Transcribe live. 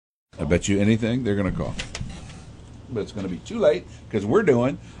I bet you anything they're going to call. But it's going to be too late because we're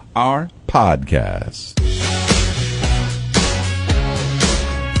doing our podcast.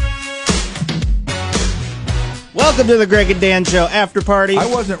 Welcome to the Greg and Dan Show After Party. I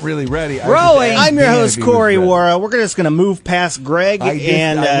wasn't really ready. I'm your host, Corey Wara. We're just going to move past Greg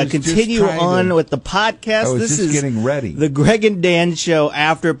and continue on with the podcast. This is getting ready. The Greg and Dan Show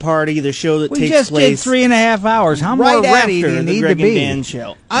After Party, the show that takes place. We just did 3.5 hours. How right more ready do you the need Greg to be? And Dan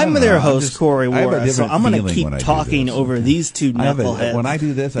Show. I'm their host, Corey Wara, so I'm going to keep talking over these two knuckleheads. When I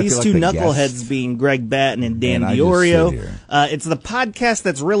do this, I these feel two like knuckleheads being Greg Batten and Dan Diorio. It's the podcast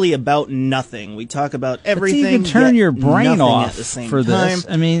that's really about nothing. We talk about everything. So you can turn your brain off at the same for time. this.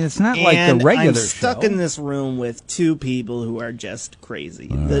 I mean, it's not like the regular I'm stuck show. in this room with two people who are just crazy.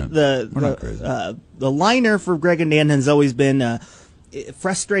 We're not crazy. The liner for Greg and Dan has always been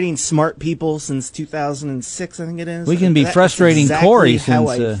frustrating smart people since 2006, I think it is. We can be frustrating exactly Corey how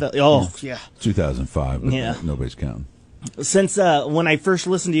since... I felt. Oh, yeah. 2005, but Yeah. nobody's counting. Since when I first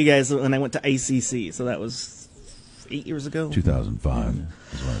listened to you guys when I went to ICC, so that was 8 years ago. 2005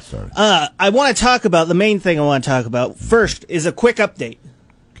 is when it started. I want to talk about, the main thing I want to talk about first is a quick update.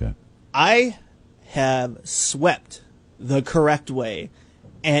 Okay. I have swept the correct way,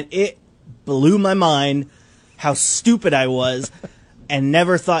 and it blew my mind how stupid I was and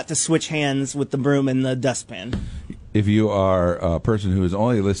never thought to switch hands with the broom and the dustpan. If you are a person who is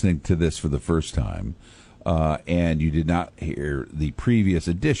only listening to this for the first time and you did not hear the previous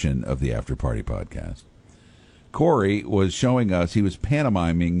edition of the After Party podcast, Corey was showing us, he was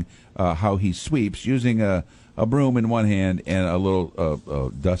pantomiming how he sweeps using a broom in one hand and a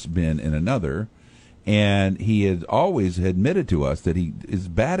little dustbin in another. And he had always admitted to us that he is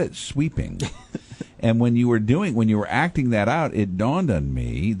bad at sweeping. And when you were acting that out, it dawned on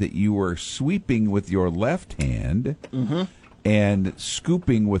me that you were sweeping with your left hand and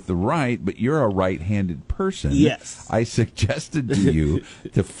scooping with the right, but you're a right-handed person. Yes. I suggested to you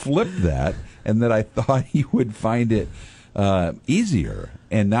to flip that, and that I thought you would find it easier.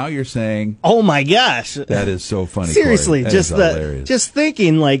 And now you're saying, "Oh my gosh, that is so funny." Seriously, Corey. just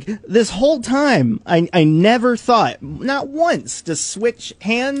thinking, like, this whole time, I never thought, not once, to switch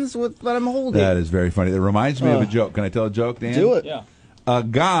hands with what I'm holding. That is very funny. It reminds me of a joke. Can I tell a joke, Dan? Do it. Yeah. A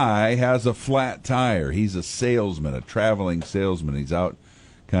guy has a flat tire. He's a salesman, a traveling salesman. He's out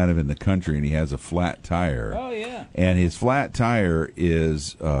kind of in the country, and he has a flat tire. Oh, yeah. And his flat tire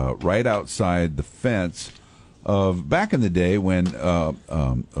is right outside the fence of back in the day when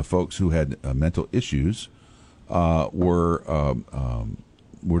folks who had mental issues were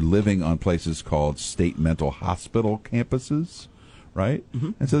living on places called state mental hospital campuses, right?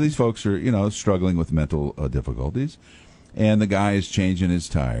 Mm-hmm. And so these folks are, struggling with mental difficulties. And the guy is changing his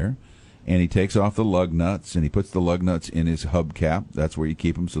tire, and he takes off the lug nuts, and he puts the lug nuts in his hubcap. That's where you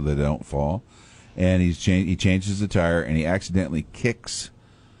keep them so they don't fall. And he changes the tire, and he accidentally kicks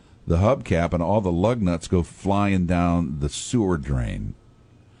the hubcap, and all the lug nuts go flying down the sewer drain.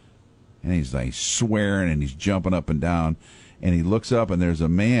 And he's like swearing, and he's jumping up and down. And he looks up, and there's a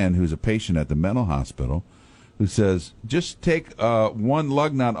man who's a patient at the mental hospital who says, "Just take one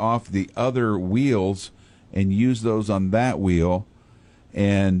lug nut off the other wheels and use those on that wheel,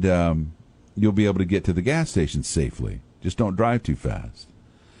 and you'll be able to get to the gas station safely. Just don't drive too fast."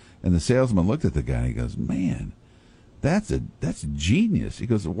 And the salesman looked at the guy, and he goes, "Man, that's genius." He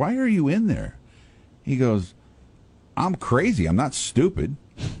goes, "Why are you in there?" He goes, "I'm crazy. I'm not stupid."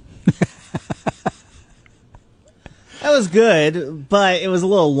 That was good, but it was a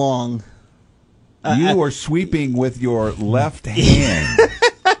little long. You were sweeping with your left hand.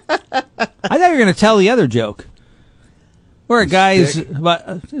 I thought you were going to tell the other joke, where a guy's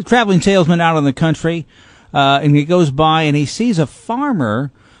a traveling salesman out in the country, and he goes by and he sees a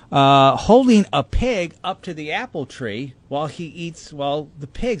farmer holding a pig up to the apple tree while the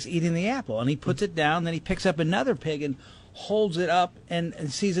pig's eating the apple, and he puts it down. Then he picks up another pig and holds it up and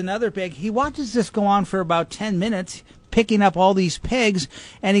sees another pig. He watches this go on for about 10 minutes, picking up all these pigs,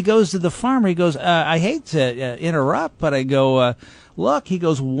 and he goes to the farmer. He goes, "I hate to interrupt, but I go, look," he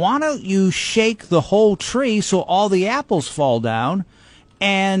goes, "why don't you shake the whole tree so all the apples fall down,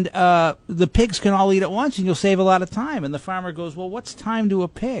 and the pigs can all eat at once, and you'll save a lot of time?" And the farmer goes, "Well, what's time to a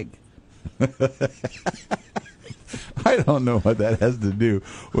pig?" I don't know what that has to do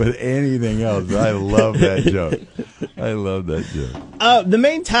with anything else, but I love that joke. I love that joke. The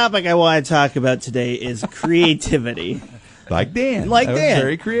main topic I want to talk about today is creativity. Like Dan. Like I was Dan.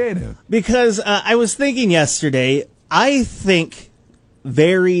 very creative. Because I was thinking yesterday, I think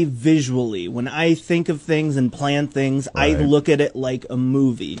very visually. When I think of things and plan things, Right. I look at it like a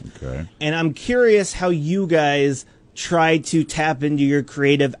movie. Okay. And I'm curious how you guys try to tap into your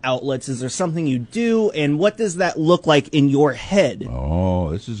creative outlets? Is there something you do, and what does that look like in your head?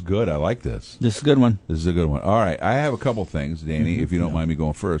 Oh, this is good. I like this. This is a good one. This is a good one. All right, I have a couple things, Danny, if you don't mind me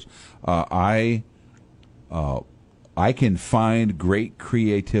going first. I can find great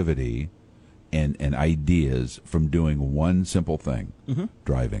creativity and ideas from doing one simple thing: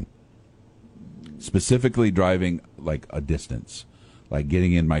 driving. Specifically, driving like a distance, like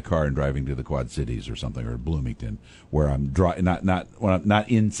getting in my car and driving to the Quad Cities or something, or Bloomington, where I'm not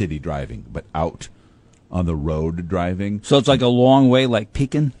in city driving, but out on the road driving. So it's like a long way, like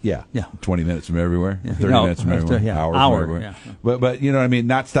Pekin? Yeah. Yeah. 20 minutes from everywhere, 30 No, minutes from everywhere, yeah. hours Hour, from everywhere. yeah. But you know what I mean?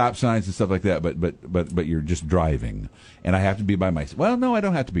 Not stop signs and stuff like that, but you're just driving. And I have to be by myself. Well, no, I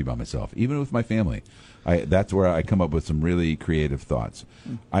don't have to be by myself, even with my family. That's where I come up with some really creative thoughts.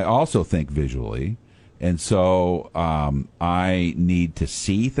 I also think visually, and so I need to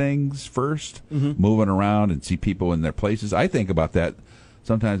see things first, moving around and see people in their places. I think about that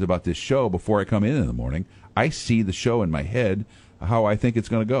sometimes about this show before I come in the morning. I see the show in my head, how I think it's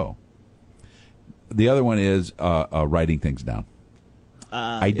going to go. The other one is writing things down.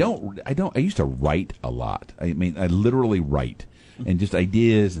 I used to write a lot. I mean, I literally write and just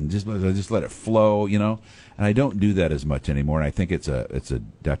ideas and just let it flow, you know. And I don't do that as much anymore. And I think it's a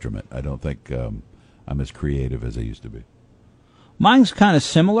detriment. I don't think I'm as creative as I used to be. Mine's kind of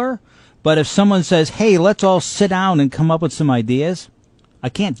similar, but if someone says, "Hey, let's all sit down and come up with some ideas," I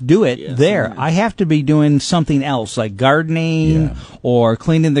can't do it there. I have to be doing something else, like gardening or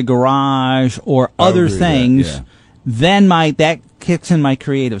cleaning the garage or other things. Then that kicks in my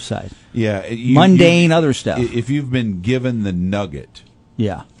creative side. Yeah, mundane other stuff. If you've been given the nugget,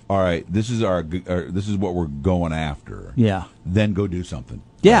 all right, this is what we're going after. Yeah, then go do something.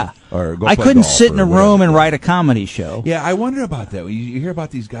 Yeah, or go I play couldn't golf sit in a or room whatever. and write a comedy show. Yeah, I wonder about that. You hear about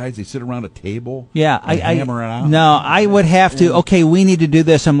these guys; they sit around a table. Yeah, and hammer it out. No, I would have to. Okay, we need to do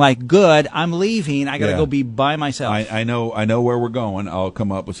this. I'm like, good. I'm leaving. I got to go be by myself. I know where we're going. I'll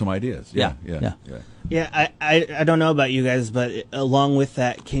come up with some ideas. Yeah. Yeah, I don't know about you guys, but along with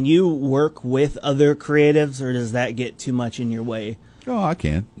that, can you work with other creatives, or does that get too much in your way? Oh, I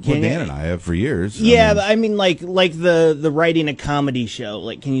can. Well, Dan and I have for years. Yeah, but I mean, like the writing a comedy show.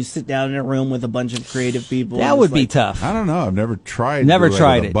 Like, can you sit down in a room with a bunch of creative people? That would be tough. I don't know. I've never tried. Never to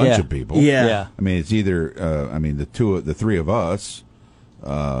tried with it. A bunch of people. Yeah. I mean, it's either. The three of us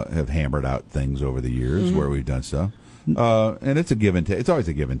have hammered out things over the years where we've done stuff. And it's a give and take. It's always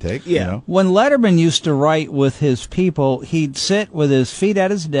a give and take. Yeah. You know? When Letterman used to write with his people, he'd sit with his feet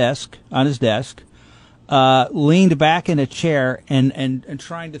at his desk, leaned back in a chair and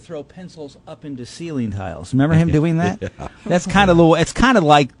trying to throw pencils up into ceiling tiles. Remember him doing that? Yeah. That's kind of it's kind of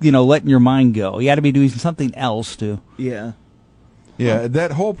like, letting your mind go. You got to be doing something else to. Yeah. Yeah,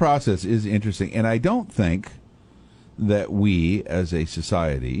 that whole process is interesting, and I don't think that we as a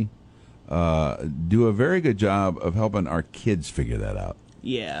society do a very good job of helping our kids figure that out.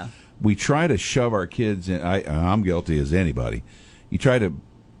 Yeah. We try to shove our kids in. I'm guilty as anybody. You try to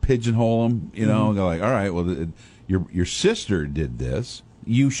pigeonhole them, and go like, all right, well, your sister did this.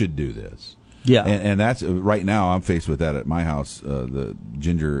 You should do this. Yeah. And that's right now I'm faced with that at my house. The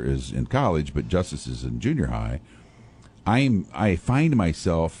Ginger is in college, but Justice is in junior high. I find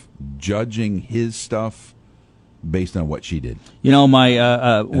myself judging his stuff based on what she did.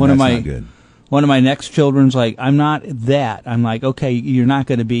 My one of my not good. One of my next children's like, I'm not that. I'm like, okay, you're not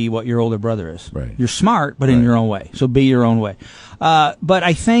going to be what your older brother is. Right. You're smart, but in your own way. So be your own way. But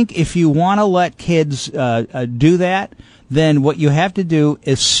I think if you want to let kids do that, then what you have to do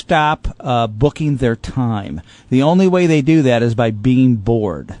is stop booking their time. The only way they do that is by being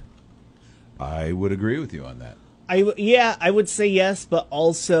bored. I would agree with you on that. I would say yes, but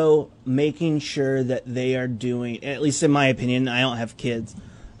also making sure that they are doing, at least in my opinion, I don't have kids,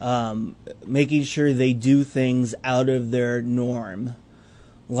 making sure they do things out of their norm.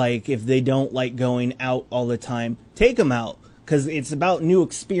 Like, if they don't like going out all the time, take them out. Because it's about new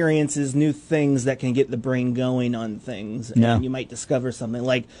experiences, new things that can get the brain going on things. And you might discover something.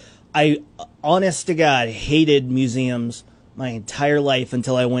 Like, I, honest to God, hated museums my entire life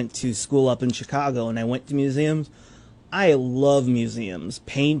until I went to school up in Chicago, and I went to museums. I love museums.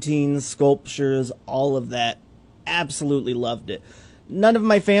 Paintings, sculptures, all of that. Absolutely loved it. None of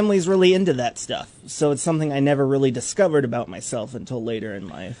my family's really into that stuff, so it's something I never really discovered about myself until later in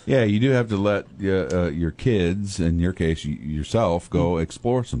life. Yeah, you do have to let your kids, in your case yourself, go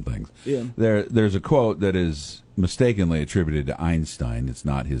explore some things. Yeah. There's a quote that is mistakenly attributed to Einstein. It's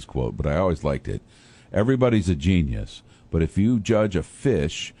not his quote, but I always liked it. Everybody's a genius, but if you judge a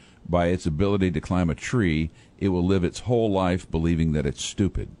fish by its ability to climb a tree, it will live its whole life believing that it's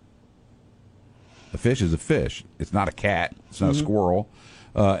stupid. A fish is a fish. It's not a cat. It's not a squirrel.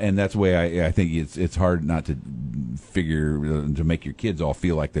 And that's the way I think it's hard not to figure to make your kids all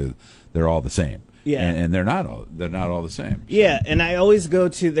feel like they're all the same. Yeah. And they're not all the same. Yeah, and I always go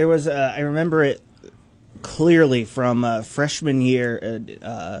to, there was, I remember it clearly from freshman year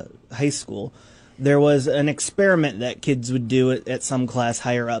at high school. There was an experiment that kids would do at some class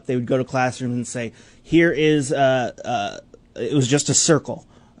higher up. They would go to classrooms and say, here is, it was just a circle.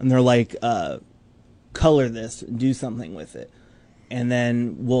 And they're like, color this, do something with it. And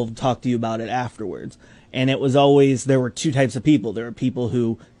then we'll talk to you about it afterwards. And it was always, there were two types of people. There were people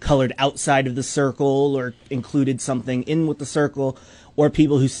who colored outside of the circle or included something in with the circle, or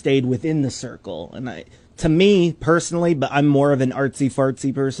people who stayed within the circle. And to me personally, but I'm more of an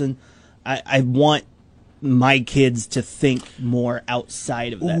artsy-fartsy person, I want my kids to think more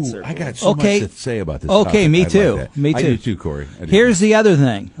outside of that circle. I got so much to say about this Okay, topic. me I too. like that. Me too. I do too, Corey. I do Here's too. the other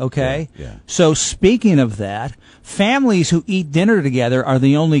thing, okay? Yeah. So speaking of that, families who eat dinner together are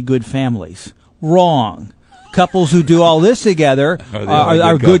the only good families. Wrong. Couples who do all this together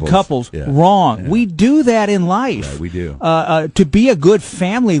are good couples. Yeah. Wrong. Yeah. We do that in life. Yeah, we do. To be a good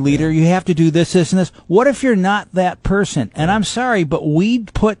family leader, you have to do this, this, and this. What if you're not that person? And I'm sorry, but we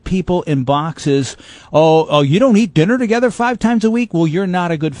put people in boxes. Oh, you don't eat dinner together 5 times a week? Well, you're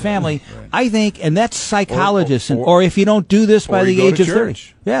not a good family. Right. I think, and that's psychologists. Or- or if you don't do this by or you the go age to of 30.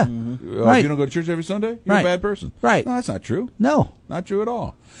 church. Yeah. If you don't go to church every Sunday, you're Right. a bad person. Right. No, that's not true. No. Not true at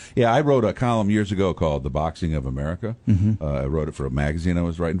all. Yeah, I wrote a column years ago called The Boxing of America. I wrote it for a magazine I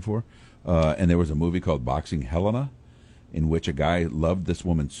was writing for. And there was a movie called Boxing Helena, in which a guy loved this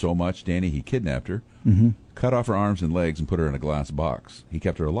woman so much, Danny, he kidnapped her, cut off her arms and legs, and put her in a glass box. He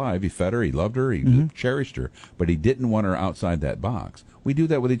kept her alive. He fed her. He loved her. He cherished her. But he didn't want her outside that box. We do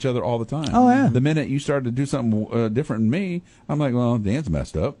that with each other all the time. Oh, yeah. The minute you start to do something different than me, I'm like, well, Dan's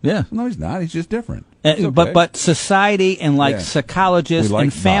messed up. Yeah. No, he's not. He's just different. It's okay. But society and Yeah. psychologists We like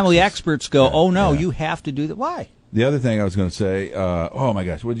and family boxes. experts go, Yeah, oh no, yeah. you have to do that. Why? The other thing I was going to say, oh my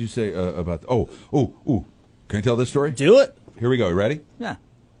gosh, what did you say about? Can I tell this story? Do it. Here we go. You ready? Yeah.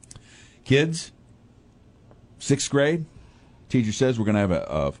 Kids, 6th grade. Teacher says we're going to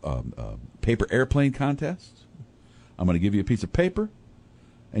have a paper airplane contest. I'm going to give you a piece of paper,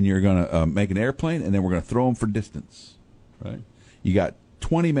 and you're going to make an airplane, and then we're going to throw them for distance. Right? You got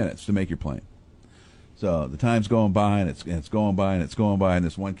 20 minutes to make your plane. So the time's going by, and it's going by, and it's going by, and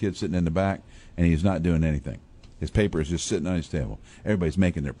this one kid's sitting in the back, and he's not doing anything. His paper is just sitting on his table. Everybody's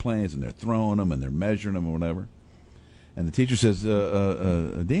making their planes, and they're throwing them, and they're measuring them, or whatever. And the teacher says,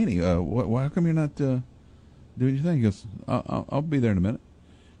 Danny, how come you're not doing your thing? He goes, I'll be there in a minute.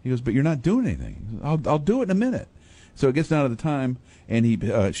 He goes, but you're not doing anything. He goes, I'll do it in a minute. So it gets down to the time,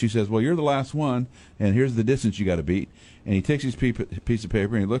 and she says, well, you're the last one, and here's the distance you got to beat. And he takes his piece of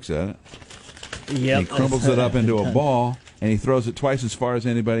paper, and he looks at it, Yep. and he crumbles it up into a ball, and he throws it twice as far as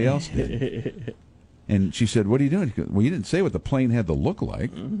anybody else did. And she said, what are you doing? He goes, well, you didn't say what the plane had to look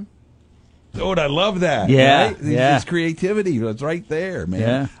like. Oh, and I love that. Yeah, right? yeah. It's creativity. It's right there, man.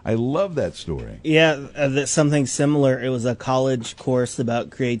 Yeah. I love that story. Yeah, something similar. It was a college course about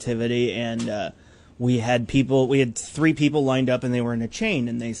creativity, and we had 3 people lined up, and they were in a chain,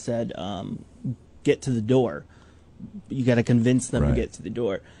 and they said, get to the door. You got to convince them Right. to get to the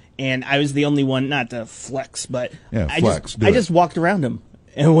door. And I was the only one, not to flex, but Yeah, I flex, do I it. just walked around them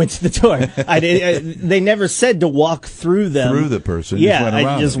and went to the door. They never said to walk through them. Through the person, you Yeah, just went I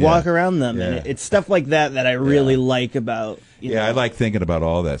around just them, walk yeah. around them. Yeah. And it's stuff like that I really like about, you know. I like thinking about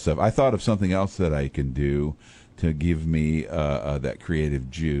all that stuff. I thought of something else that I can do to give me that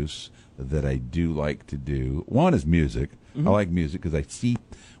creative juice that I do like to do. One is music. I like music because I see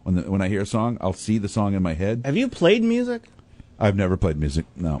when I hear a song, I'll see the song in my head. Have you played music? I've never played music.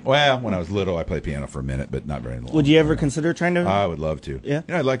 No. Well, when I was little, I played piano for a minute, but not very long. Would you ever consider trying to? I would love to. Yeah?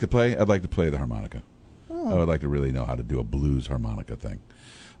 I'd like to play. I'd like to play the harmonica. I would like to really know how to do a blues harmonica thing.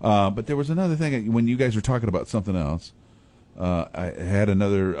 But there was another thing when you guys were talking about something else. I had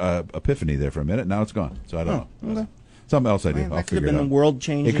another epiphany there for a minute. Now it's gone. So I don't know. Okay. Something else I do. Man, I'll that could have figure been it out. world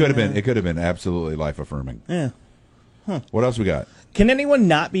changing. It could have been. It could have been absolutely life affirming. Yeah. What else we got? Can anyone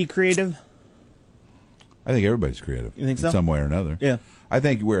not be creative? I think everybody's creative. You think so? In some way or another. Yeah. I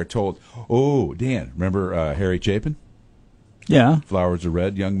think we're told. Oh, Dan, remember Harry Chapin? Yeah. Flowers are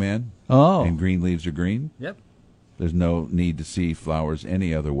red, young man. Oh. And green leaves are green. Yep. There's no need to see flowers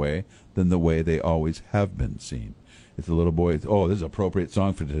any other way than the way they always have been seen. It's a little boy. Oh, this is an appropriate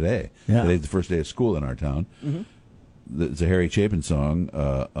song for today. Yeah. Today's the first day of school in our town. It's a Harry Chapin song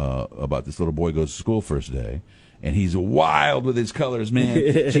about this little boy goes to school first day, and he's wild with his colors, man.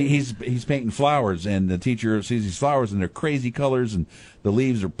 He's painting flowers, and the teacher sees these flowers, and they're crazy colors, and the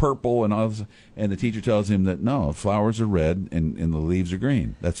leaves are purple, and all this, and the teacher tells him that no, flowers are red, and the leaves are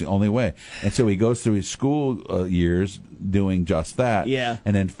green. That's the only way. And so he goes through his school years doing just that. Yeah.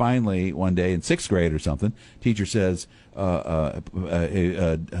 And then finally, one day in 6th grade or something, teacher says,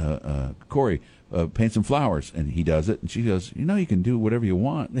 Corey, paint some flowers, and he does it, and she goes, you can do whatever you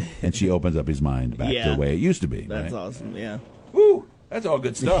want, and she opens up his mind back to the way it used to be. That's right? awesome. Yeah. Woo! That's all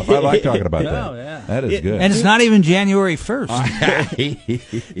good stuff. I like talking about that. Oh, yeah. That is good. And it's not even January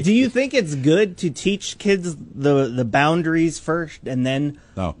 1st. Do you think it's good to teach kids the boundaries first and then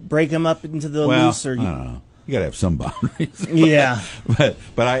break them up into the loose? Or I don't know. You got to have some boundaries. Yeah. But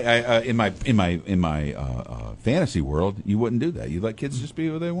I in my fantasy world, you wouldn't do that. You let kids just be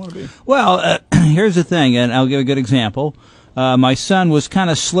who they want to be. Well, here's the thing, and I'll give a good example. My son was kind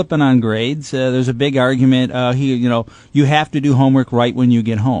of slipping on grades. There's a big argument. You have to do homework right when you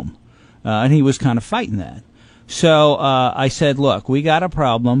get home, and he was kind of fighting that. So I said, "Look, we got a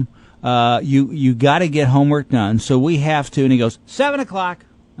problem. You got to get homework done. So we have to." And he goes, 7:00.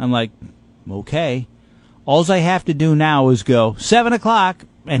 I'm like, "Okay." All I have to do now is go 7:00,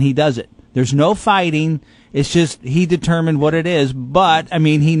 and he does it. There's no fighting. It's just he determined what it is. But, I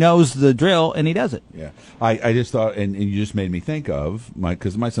mean, he knows the drill, and he does it. Yeah. I just thought, and you just made me think of,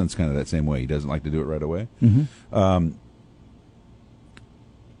 because my son's kind of that same way. He doesn't like to do it right away. Mm-hmm.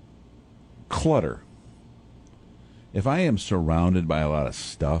 Clutter. If I am surrounded by a lot of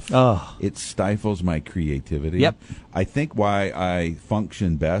stuff, it stifles my creativity. Yep. I think why I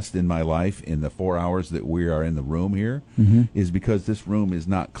function best in my life in the 4 hours that we are in the room here is because this room is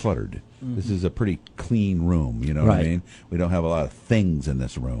not cluttered. This is a pretty clean room, you know what I mean? We don't have a lot of things in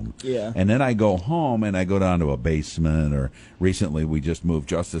this room. Yeah. And then I go home and I go down to a basement, or recently we just moved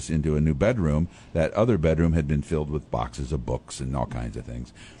Justice into a new bedroom. That other bedroom had been filled with boxes of books and all kinds of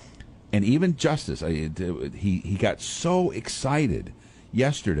things. And even Justice, he got so excited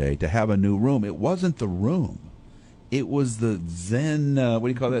yesterday to have a new room. It wasn't the room. It was the Zen, what do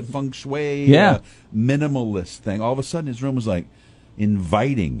you call that, feng shui, minimalist thing. All of a sudden his room was like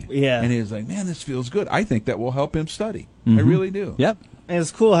inviting. Yeah. And he was like, man, this feels good. I think that will help him study. I really do. Yep. And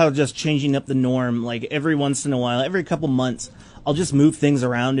it's cool how just changing up the norm, like every once in a while, every couple months, I'll just move things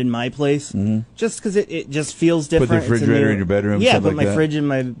around in my place just because it just feels different. Put the refrigerator in your bedroom. Yeah, stuff put like my that. fridge in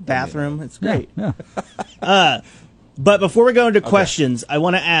my bathroom. It's great. Yeah. But before we go into questions, I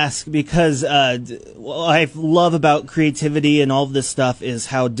want to ask, because what I love about creativity and all of this stuff is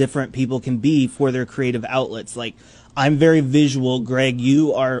how different people can be for their creative outlets. Like, I'm very visual. Greg,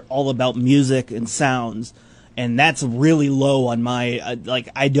 you are all about music and sounds. And that's really low on my,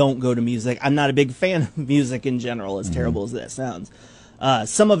 I don't go to music. I'm not a big fan of music in general, as terrible as that sounds.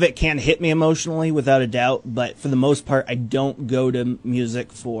 Some of it can hit me emotionally, without a doubt, but for the most part, I don't go to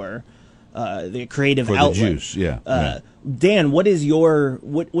music for the creative For outlet. the juice, yeah. Dan, what is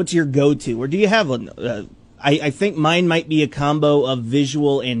what's your go-to? Or do you have one? I think mine might be a combo of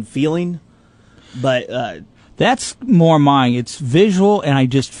visual and feeling, but That's more mine. It's visual, and I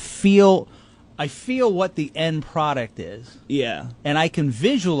just feel what the end product is. yeah. And I can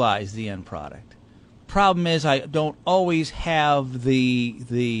visualize the end product. Problem is, I don't always have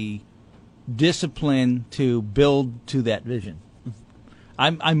the discipline to build to that vision.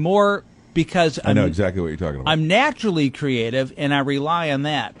 I'm more, because I know exactly what you're talking about. I'm naturally creative, and I rely on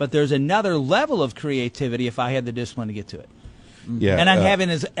that. But there's another level of creativity if I had the discipline to get to it. Yeah, And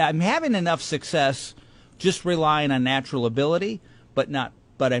I'm having enough success just relying on natural ability, but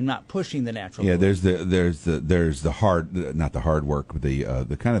I'm not pushing the natural. Yeah, ability. there's the hard, not the hard work, but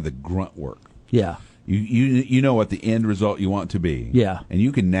the kind of the grunt work. Yeah. You know what the end result you want to be. Yeah. And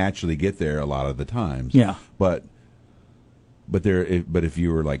you can naturally get there a lot of the times. Yeah. But if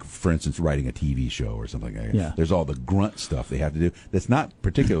you were, like, for instance, writing a TV show or something like that, Yeah. there's all the grunt stuff they have to do that's not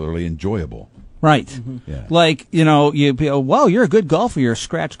particularly enjoyable. Right. Yeah. Like, you be, well, you're a good golfer, you're a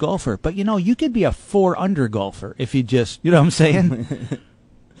scratch golfer, but you could be a 4-under golfer if you just, you know what I'm saying?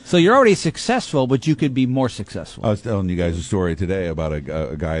 So you're already successful, but you could be more successful. I was telling you guys a story today about a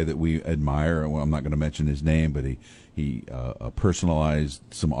guy that we admire. Well, I'm not going to mention his name, but he personalized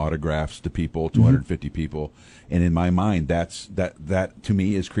some autographs to people, 250 people, and in my mind, that to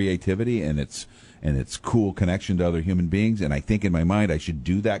me is creativity, and it's cool connection to other human beings. And I think in my mind I should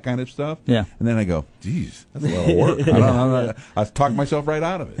do that kind of stuff. Yeah. And then I go, geez, that's a lot of work. I talk myself right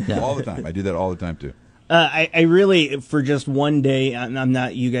out of it all the time. I do that all the time too. I really, for just one day, I'm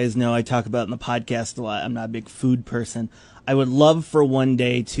not, you guys know I talk about it in the podcast a lot, I'm not a big food person. I would love for one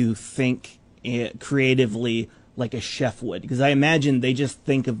day to think creatively like a chef would, because I imagine they just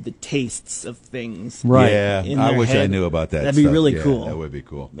think of the tastes of things. Right. Yeah, in I their wish I head. knew about that. That'd be stuff. really Yeah, cool. That would be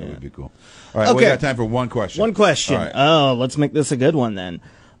cool. That would be cool. All right, we Okay. got time for one question. One question. All right. Oh, let's make this a good one then.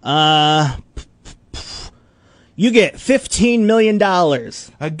 You get $15 million.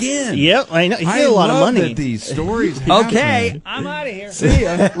 Again. Yep, I know. You I get a lot of love money. that these stories happen. Okay, I'm out of here. See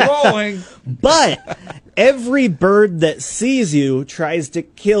ya. Rolling. But every bird that sees you tries to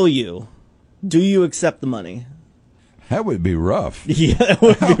kill you. Do you accept the money? That would be rough. Yeah, that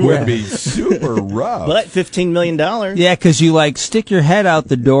would That be would rough. be super rough. But $15 million. Yeah, because you like stick your head out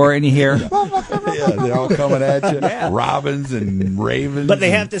the door and you hear. Yeah, they're all coming at you. Robins and ravens. But they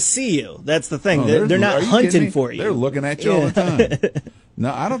and- have to see you. That's the thing. Oh, they're are not you kidding hunting me? for you. They're looking at you all the time.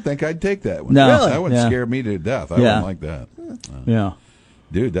 No, I don't think I'd take that one. No. Really? That would Yeah. scare me to death. I Yeah. wouldn't like that. Yeah.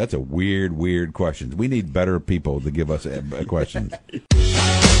 Dude, that's a weird question. We need better people to give us questions.